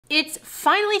It's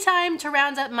finally time to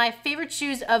round up my favorite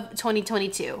shoes of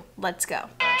 2022. Let's go.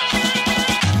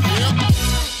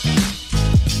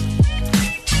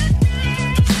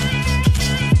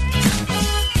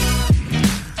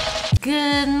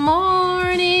 Good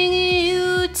morning,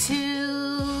 YouTube.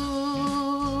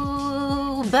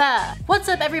 What's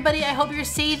up, everybody? I hope you're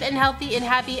safe and healthy and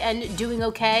happy and doing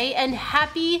okay. And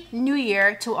happy New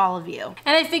Year to all of you.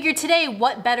 And I figured today,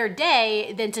 what better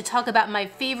day than to talk about my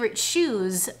favorite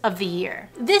shoes of the year.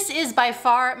 This is by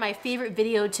far my favorite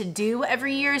video to do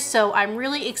every year, so I'm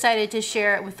really excited to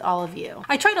share it with all of you.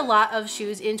 I tried a lot of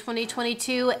shoes in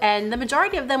 2022, and the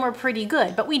majority of them were pretty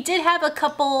good, but we did have a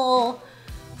couple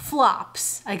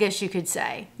flops, I guess you could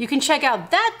say. You can check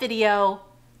out that video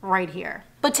right here.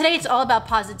 But today it's all about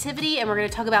positivity, and we're gonna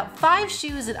talk about 5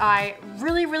 shoes that I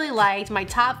really liked, my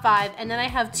top 5, and then I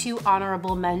have 2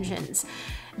 honorable mentions.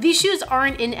 These shoes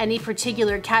aren't in any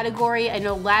particular category. I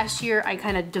know last year I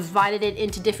kind of divided it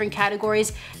into different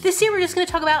categories. This year we're just gonna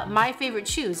talk about my favorite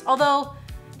shoes, although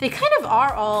they kind of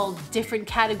are all different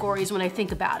categories when I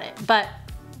think about it, but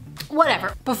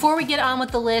whatever. Before we get on with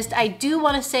the list, I do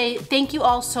want to say thank you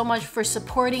all so much for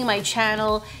supporting my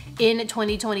channel in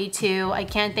 2022. I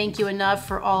can't thank you enough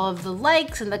for all of the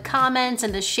likes and the comments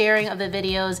and the sharing of the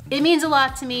videos. It means a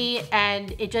lot to me,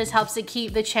 and it just helps to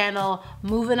keep the channel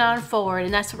moving on forward,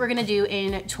 and that's what we're gonna do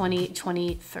in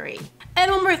 2023.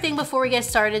 And one more thing before we get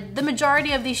started, the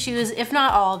majority of these shoes, if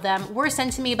not all of them, were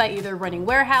sent to me by either Running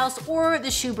Warehouse or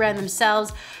the shoe brand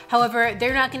themselves. However,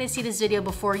 they're not gonna see this video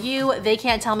before you. They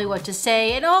can't tell me what to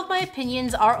say, and all of my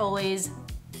opinions are always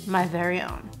my very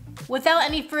own. Without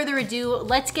any further ado,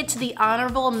 let's get to the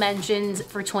honorable mentions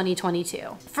for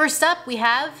 2022. First up, we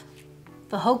have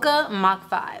the HOKA Mach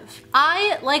 5.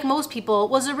 I, like most people,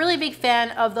 was a really big fan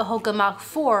of the HOKA Mach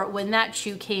 4 when that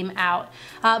shoe came out,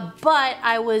 but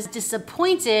I was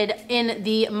disappointed in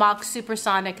the Mach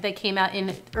Supersonic that came out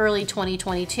in early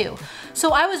 2022.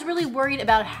 So I was really worried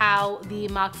about how the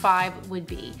Mach 5 would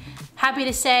be. Happy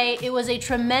to say it was a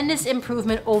tremendous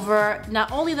improvement over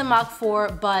not only the Mach 4,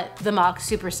 but the Mach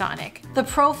Supersonic. The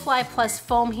Pro Fly Plus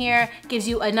foam here gives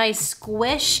you a nice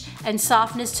squish and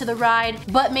softness to the ride,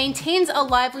 but maintains a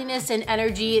liveliness and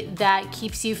energy that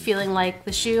keeps you feeling like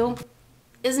the shoe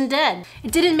isn't dead.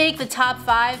 It didn't make the top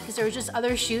 5 because there was just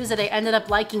other shoes that I ended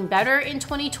up liking better in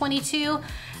 2022,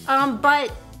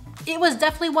 but it was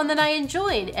definitely one that I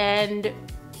enjoyed and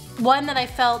one that I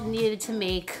felt needed to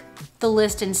make the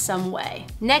list in some way.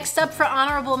 Next up for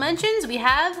honorable mentions, we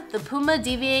have the Puma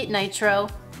Deviate Nitro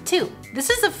 2.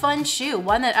 This is a fun shoe,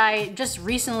 one that I just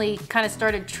recently kind of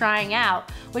started trying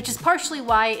out, which is partially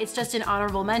why it's just in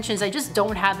honorable mentions. I just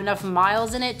don't have enough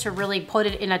miles in it to really put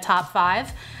it in a top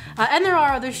 5. And there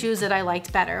are other shoes that I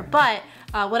liked better, but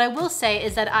what I will say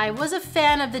is that I was a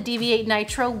fan of the Deviate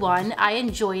Nitro 1. I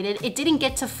enjoyed it. It didn't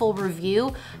get to full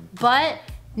review, but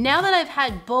now that I've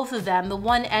had both of them, the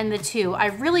 1 and the 2, I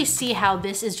really see how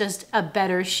this is just a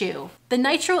better shoe. The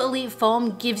Nitro Elite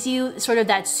foam gives you sort of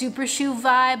that super shoe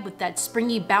vibe with that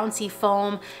springy, bouncy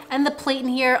foam, and the plate in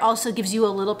here also gives you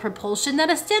a little propulsion that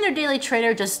a standard daily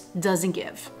trainer just doesn't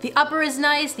give. The upper is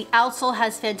nice, the outsole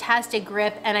has fantastic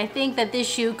grip, and I think that this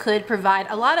shoe could provide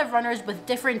a lot of runners with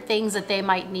different things that they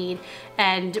might need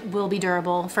and will be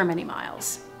durable for many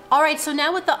miles. All right, so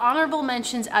now with the honorable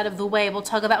mentions out of the way, we'll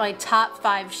talk about my top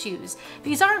 5 shoes.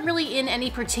 These aren't really in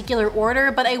any particular order,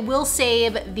 but I will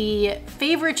save the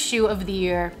favorite shoe of the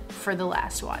year for the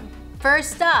last one.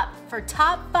 First up, for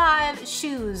top 5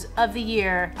 shoes of the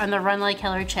year on the Run Like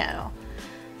Hell channel,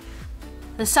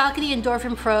 the SAUCONY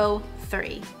Endorphin Pro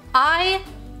 3. I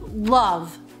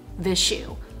love this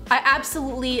shoe. I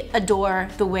absolutely adore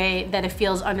the way that it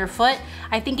feels underfoot.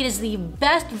 I think it is the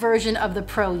best version of the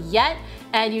Pro yet,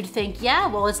 and you'd think, yeah,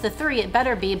 well, it's the 3, it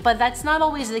better be, but that's not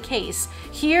always the case.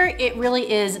 Here, it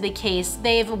really is the case.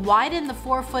 They've widened the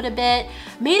forefoot a bit,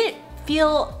 made it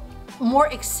feel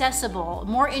more accessible,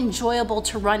 more enjoyable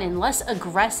to run in, less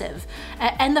aggressive,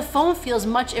 and the foam feels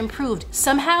much improved.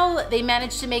 Somehow they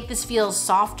managed to make this feel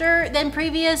softer than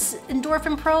previous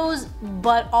Endorphin Pros,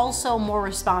 but also more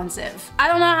responsive. I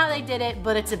don't know how they did it,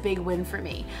 but it's a big win for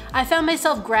me. I found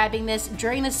myself grabbing this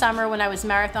during the summer when I was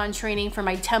marathon training for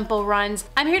my tempo runs.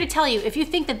 I'm here to tell you, if you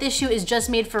think that this shoe is just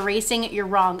made for racing, you're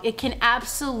wrong. It can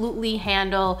absolutely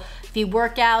handle the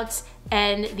workouts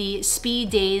and the speed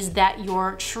days that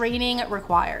your training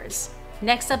requires.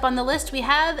 Next up on the list, we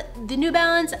have the New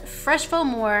Balance Fresh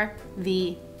Foam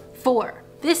V4.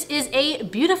 This is a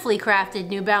beautifully crafted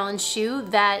New Balance shoe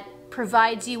that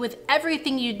provides you with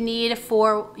everything you'd need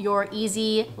for your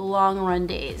easy long run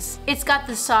days. It's got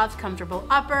the soft, comfortable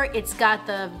upper, it's got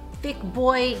the thick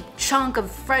boy chunk of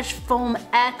Fresh Foam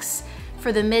X,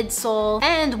 for the midsole,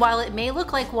 and while it may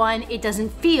look like one, it doesn't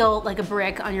feel like a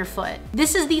brick on your foot.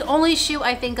 This is the only shoe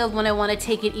I think of when I want to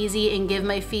take it easy and give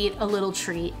my feet a little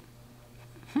treat.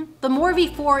 The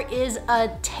Morphe 4 is a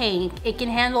tank. It can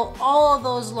handle all of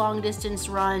those long distance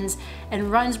runs and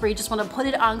runs where you just want to put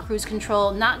it on cruise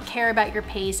control, not care about your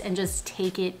pace, and just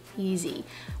take it easy,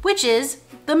 which is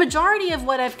the majority of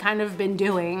what I've kind of been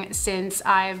doing since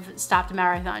I've stopped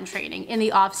marathon training. In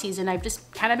the off season, I've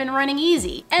just kind of been running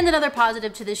easy. And another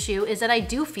positive to this shoe is that I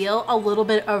do feel a little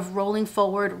bit of rolling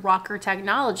forward rocker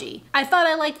technology. I thought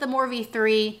I liked the Morphe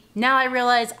 3. Now I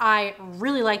realize I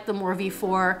really like the Morphe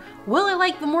 4. Will I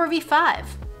like the Morphe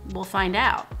 5? We'll find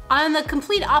out. On the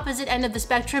complete opposite end of the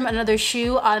spectrum, another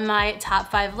shoe on my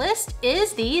top 5 list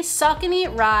is the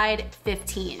Saucony Ride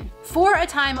 15. For a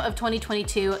time of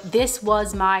 2022, this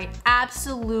was my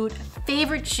absolute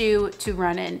favorite shoe to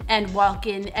run in and walk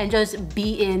in and just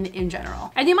be in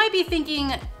general. And you might be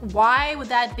thinking, why would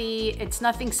that be? It's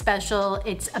nothing special.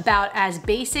 It's about as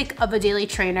basic of a daily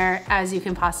trainer as you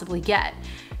can possibly get.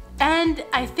 And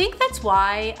I think that's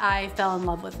why I fell in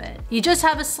love with it. You just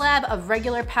have a slab of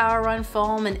regular Power Run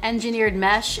foam and engineered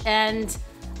mesh and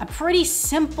a pretty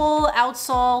simple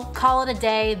outsole, call it a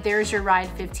day, there's your Ride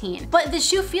 15. But the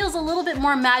shoe feels a little bit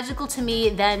more magical to me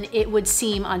than it would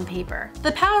seem on paper.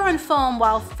 The Power Run foam,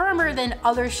 while firmer than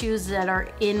other shoes that are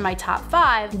in my top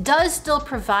 5, does still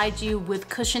provide you with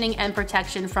cushioning and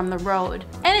protection from the road.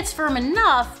 And it's firm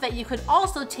enough that you could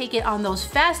also take it on those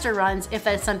faster runs if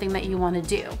that's something that you want to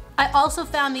do. I also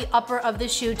found the upper of the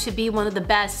shoe to be one of the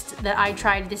best that I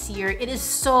tried this year. It is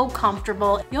so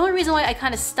comfortable. The only reason why I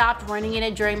kind of stopped running in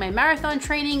it during my marathon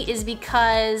training is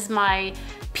because my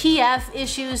PF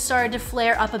issues started to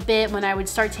flare up a bit when I would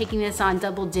start taking this on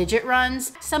double-digit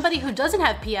runs. Somebody who doesn't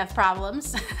have PF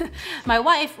problems, my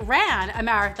wife ran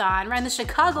the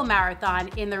Chicago Marathon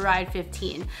in the Ride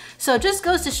 15. So it just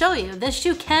goes to show you, this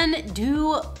shoe can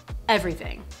do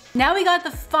everything. Now we got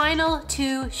the final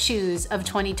 2 shoes of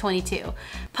 2022.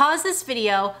 Pause this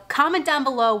video, comment down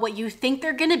below what you think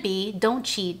they're gonna be, don't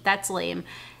cheat, that's lame,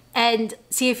 and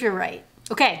see if you're right.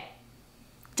 Okay,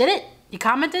 did it? You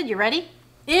commented, you ready?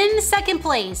 In second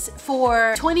place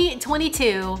for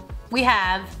 2022, we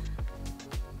have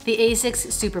the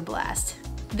ASICS SUPERBLAST.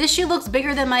 This shoe looks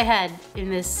bigger than my head in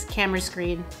this camera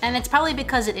screen, and it's probably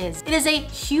because it is. It is a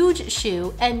huge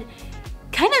shoe and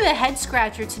kind of a head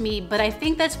scratcher to me, but I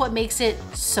think that's what makes it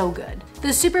so good. The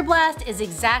SUPERBLAST is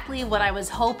exactly what I was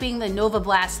hoping the Nova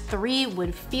Blast 3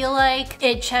 would feel like.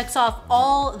 It checks off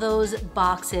all those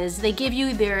boxes. They give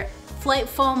you their Flight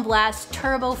Foam Blast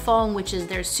Turbo Foam, which is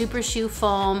their super shoe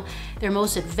foam, their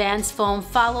most advanced foam,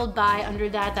 followed by under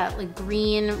that like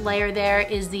green layer there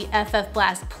is the FF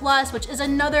Blast Plus, which is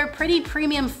another pretty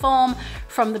premium foam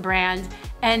from the brand,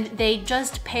 and they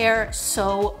just pair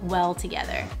so well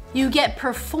together. You get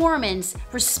performance,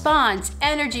 response,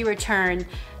 energy return,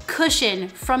 cushion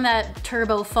from that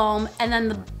turbo foam, and then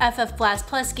the FF Blast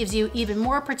Plus gives you even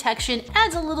more protection,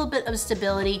 adds a little bit of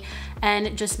stability,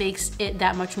 and just makes it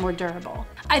that much more durable.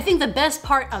 I think the best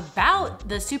part about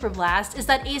the SUPERBLAST is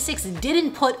that ASICS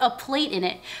didn't put a plate in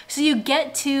it, so you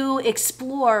get to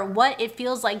explore what it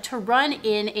feels like to run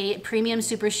in a premium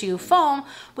super shoe foam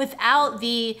without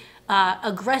the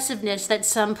aggressiveness that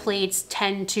some plates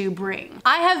tend to bring.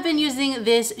 I have been using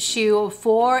this shoe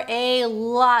for a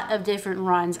lot of different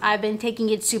runs. I've been taking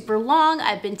it super long,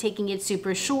 I've been taking it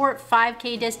super short,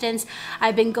 5K distance,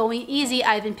 I've been going easy,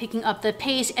 I've been picking up the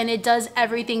pace, and it does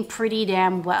everything pretty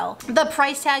damn well. The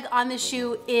price tag on this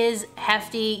shoe is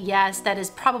hefty, yes, that is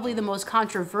probably the most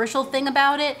controversial thing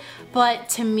about it, but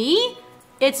to me,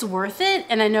 it's worth it,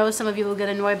 and I know some of you will get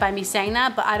annoyed by me saying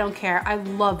that, but I don't care. I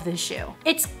love this shoe.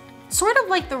 It's sort of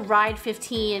like the Ride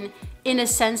 15 in a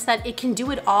sense that it can do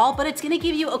it all, but it's gonna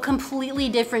give you a completely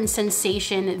different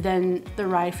sensation than the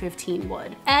Ride 15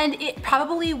 would. And it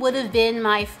probably would have been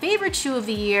my favorite shoe of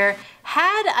the year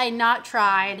had I not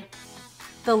tried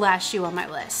the last shoe on my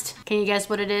list. Can you guess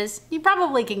what it is? You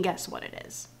probably can guess what it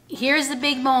is. Here's the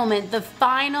big moment, the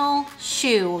final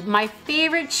shoe, my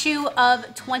favorite shoe of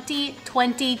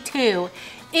 2022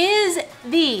 is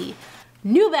the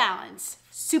New Balance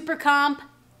SUPERCOMP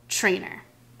trainer.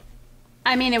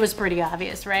 I mean, it was pretty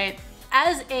obvious, right?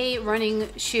 As a running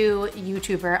shoe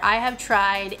YouTuber, I have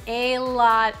tried a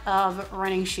lot of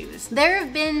running shoes. There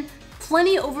have been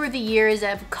plenty over the years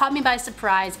that have caught me by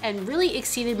surprise and really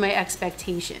exceeded my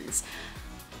expectations.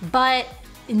 But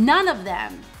none of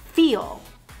them feel,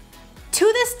 to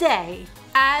this day,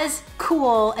 as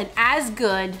cool and as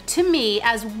good to me,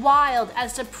 as wild,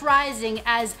 as surprising,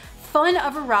 as fun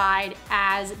of a ride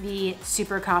as the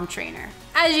SUPERCOMP trainer.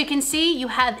 As you can see, you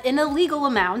have an illegal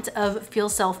amount of Feel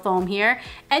Cell foam here,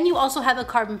 and you also have a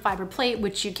carbon fiber plate,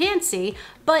 which you can't see,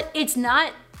 but it's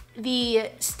not the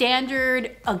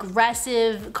standard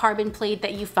aggressive carbon plate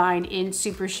that you find in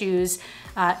super shoes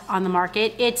on the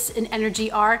market. It's an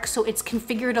energy arc, so it's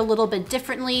configured a little bit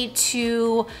differently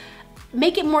to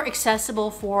make it more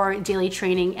accessible for daily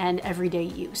training and everyday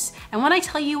use. And when I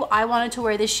tell you I wanted to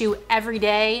wear this shoe every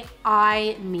day,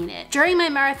 I mean it. During my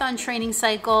marathon training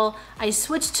cycle, I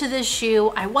switched to this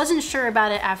shoe. I wasn't sure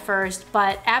about it at first,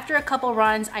 but after a couple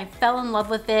runs, I fell in love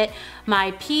with it.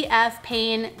 My PF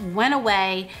pain went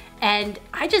away, and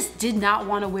I just did not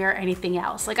want to wear anything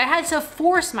else. Like, I had to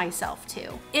force myself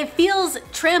to. It feels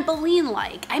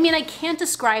trampoline-like. I mean, I can't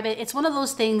describe it. It's one of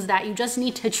those things that you just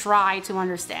need to try to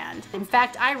understand. In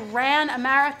fact, I ran a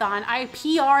marathon. I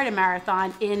PR'd a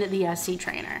marathon in the SC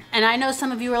trainer. And I know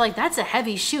some of you are like, that's a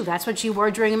heavy shoe. That's what you wore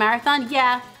during a marathon?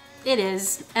 Yeah, it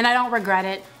is. And I don't regret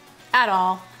it at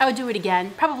all. I would do it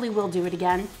again. Probably will do it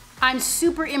again. I'm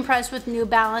super impressed with New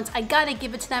Balance. I gotta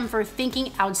give it to them for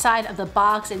thinking outside of the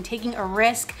box and taking a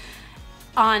risk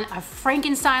on a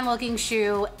Frankenstein looking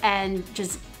shoe and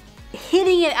just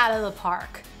hitting it out of the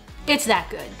park. It's that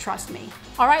good, trust me.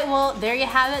 All right, well, there you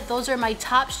have it. Those are my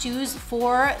top shoes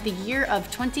for the year of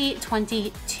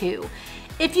 2022.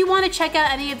 If you wanna check out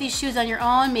any of these shoes on your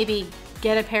own, maybe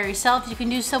get a pair yourself, you can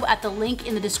do so at the link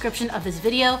in the description of this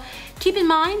video. Keep in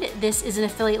mind, this is an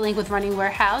affiliate link with Running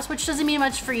Warehouse, which doesn't mean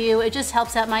much for you. It just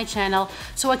helps out my channel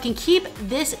so I can keep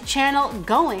this channel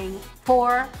going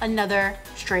for another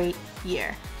straight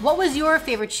year. What was your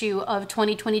favorite shoe of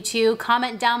 2022?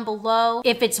 Comment down below.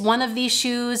 If it's one of these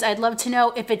shoes, I'd love to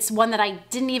know. If it's one that I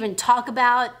didn't even talk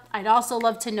about, I'd also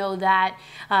love to know that.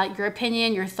 Your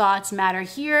opinion, your thoughts matter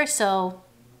here, so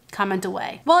comment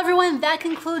away. Well, everyone, that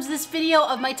concludes this video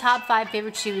of my top 5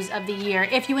 favorite shoes of the year.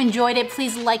 If you enjoyed it,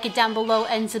 please like it down below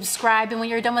and subscribe. And when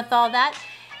you're done with all that,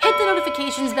 hit the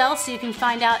notifications bell so you can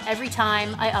find out every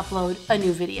time I upload a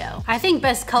new video. I think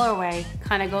best colorway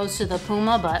kind of goes to the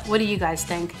Puma, but what do you guys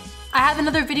think? I have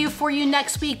another video for you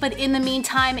next week, but in the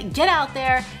meantime, get out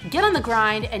there, get on the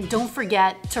grind, and don't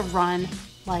forget to run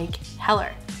like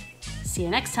Heller. See you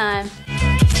next time.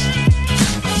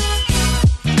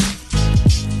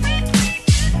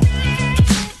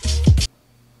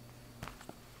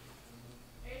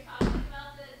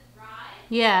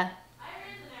 Yeah. I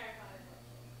ran the marathon.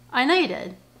 I know you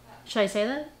did. Should I say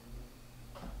that?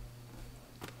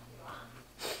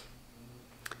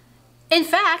 In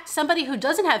fact, somebody who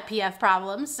doesn't have PF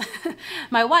problems,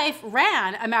 my wife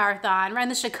ran a marathon, ran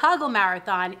the Chicago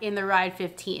Marathon in the Ride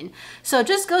 15. So it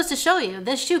just goes to show you,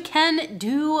 this shoe can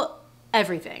do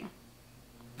everything.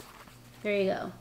 There you go.